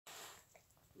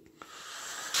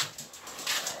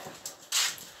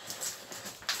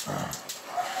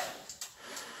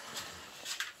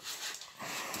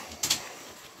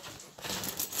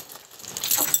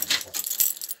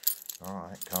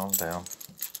down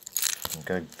and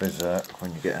go berserk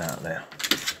when you get out there.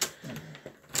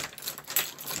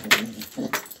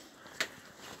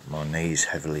 My knee's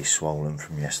heavily swollen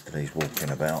from yesterday's walking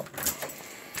about.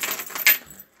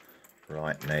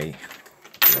 Right knee,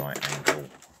 right ankle.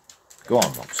 Go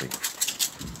on, Roxy.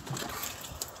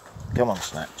 Come on,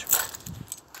 Snatch.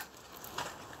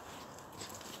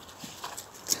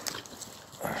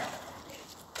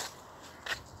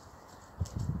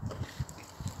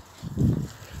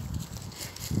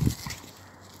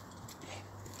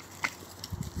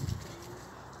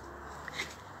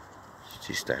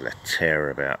 Just had a tear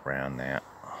about round there.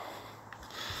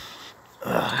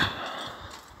 Our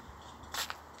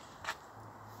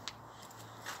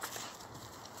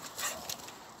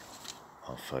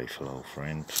faithful old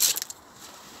friend.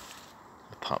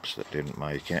 The pups that didn't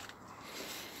make it.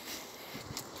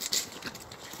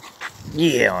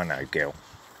 Yeah, I know, girl.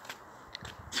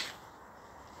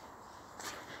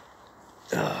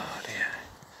 Oh dear.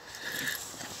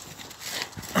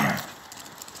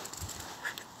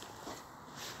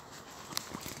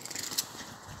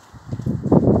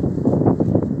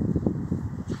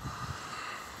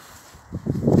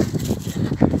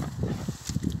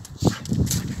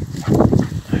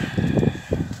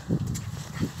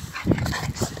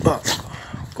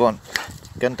 Go on,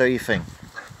 go and do your thing.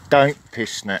 Don't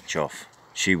piss Snatch off.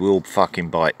 She will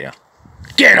fucking bite you.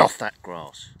 Get off that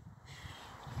grass.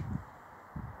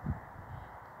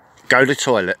 Go to the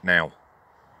toilet now.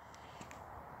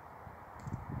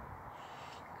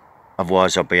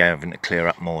 Otherwise I'll be having to clear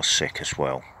up more sick as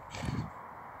well.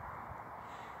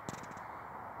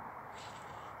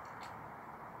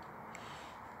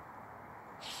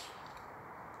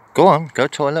 Go on, go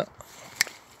toilet.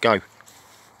 Go.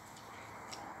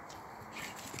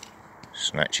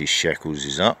 Snatchy's shekels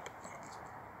is up.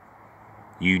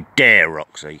 You dare,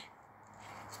 Roxy.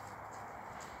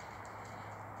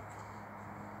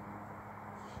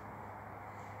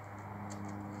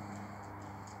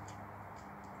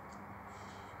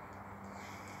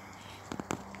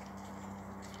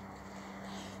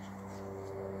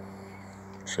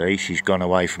 See, she's gone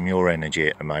away from your energy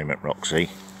at the moment, Roxy.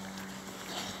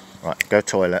 Right, go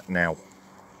toilet now.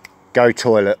 Go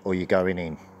toilet or you're going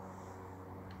in.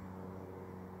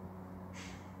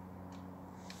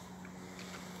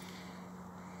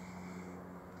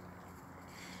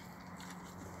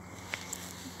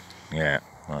 Yeah,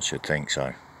 I should think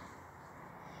so.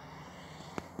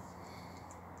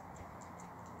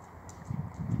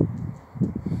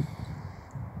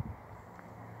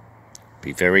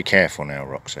 Be very careful now,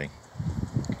 Roxy.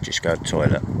 Just go to the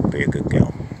toilet. Be a good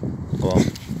girl. Go on.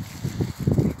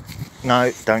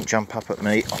 No, don't jump up at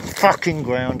me. I'm fucking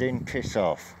grounding. Piss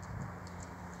off.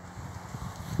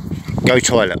 Go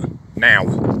toilet. Now.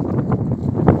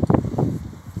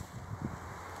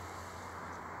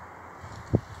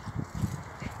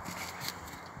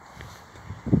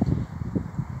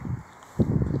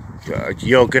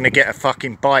 You're going to get a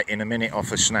fucking bite in a minute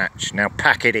off a Snatch. Now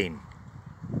pack it in.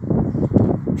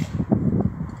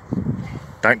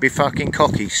 Don't be fucking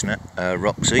cocky,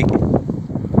 Roxy.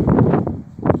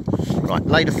 Right,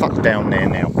 lay the fuck down there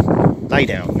now. Lay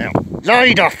down now.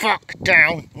 Lay the fuck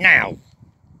down now.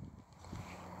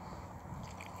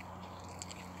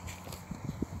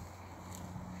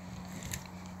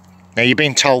 Now you've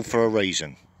been told for a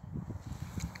reason.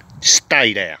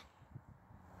 Stay there.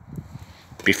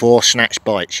 Before Snatch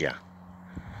bites you.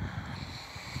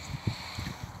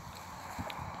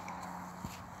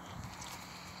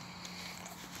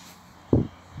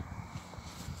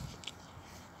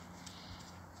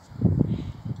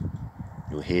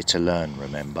 You're here to learn,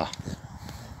 remember.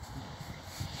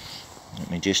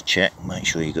 Let me just check, make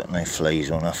sure you've got no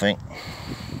fleas or nothing.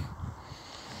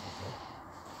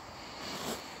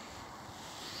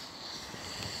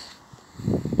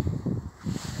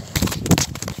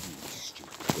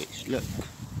 Look.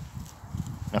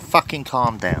 Now fucking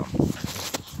calm down.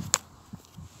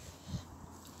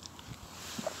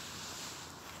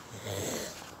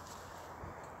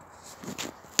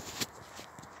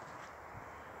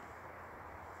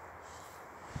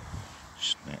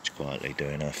 Snatch quietly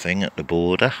doing her thing at the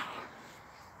border.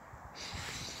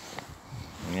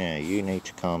 Yeah, you need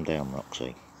to calm down,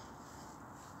 Roxy.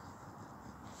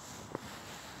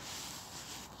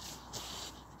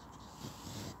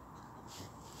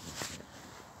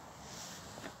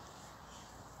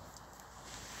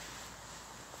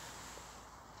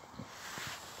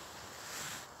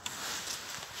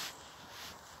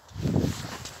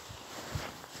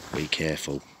 Be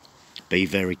careful. Be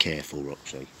very careful,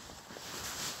 Roxy.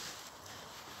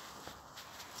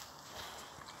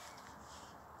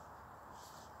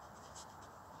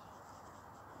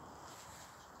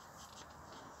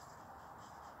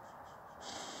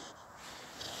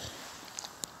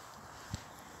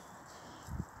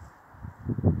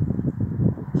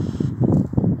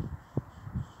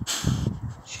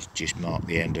 up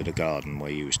the end of the garden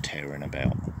where you was tearing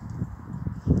about.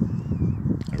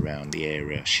 Around the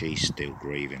area she's still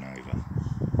grieving over.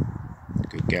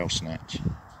 Good girl, Snatch.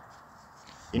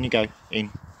 In you go,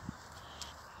 in.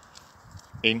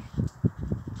 In.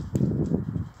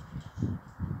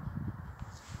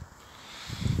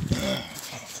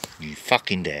 You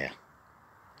fucking dare.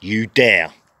 You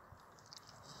dare.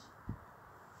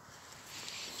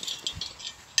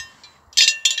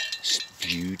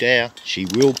 You dare. She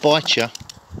will bite you.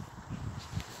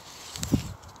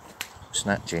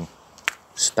 Snatching.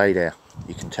 Stay there.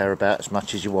 You can tear about as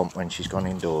much as you want when she's gone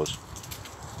indoors.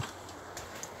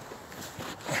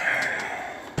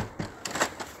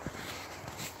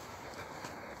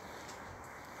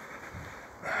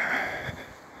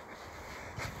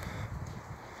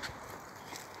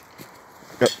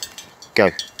 Go.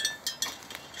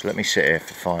 So let me sit here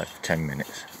for 5-10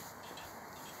 minutes.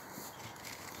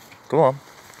 Go on.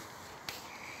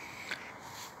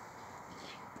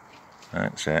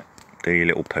 That's it. Do your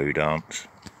little poo dance.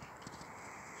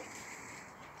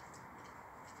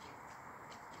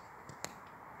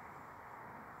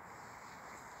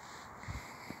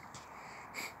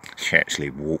 She actually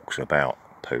walks about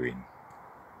pooing.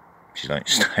 She don't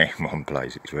stay in one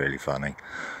place. It's really funny.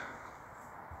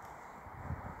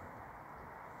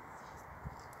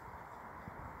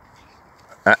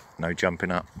 Ah, no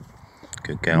jumping up.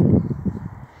 Good girl.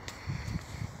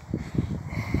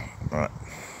 Right.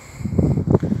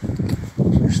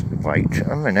 Just wait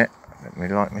a minute. Let me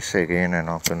light my cig in and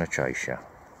I'm going to chase you.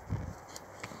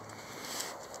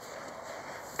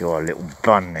 Do a little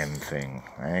bun them thing,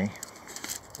 eh?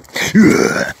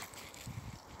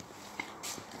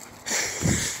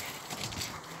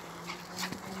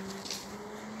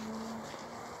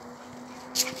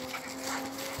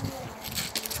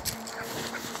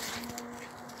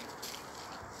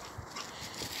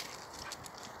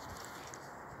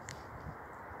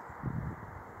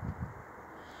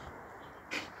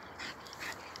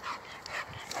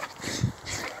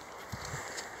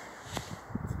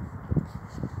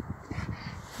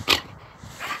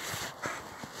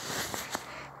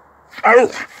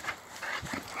 Oh!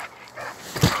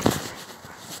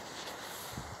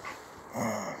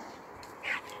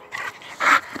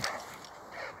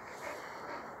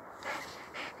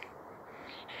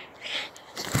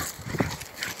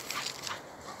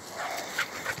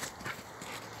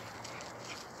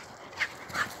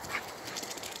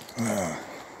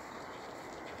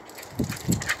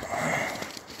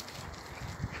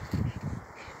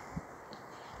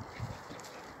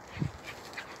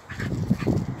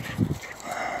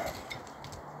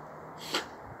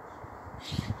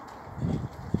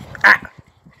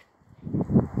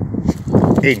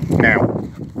 In now.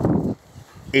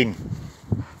 In.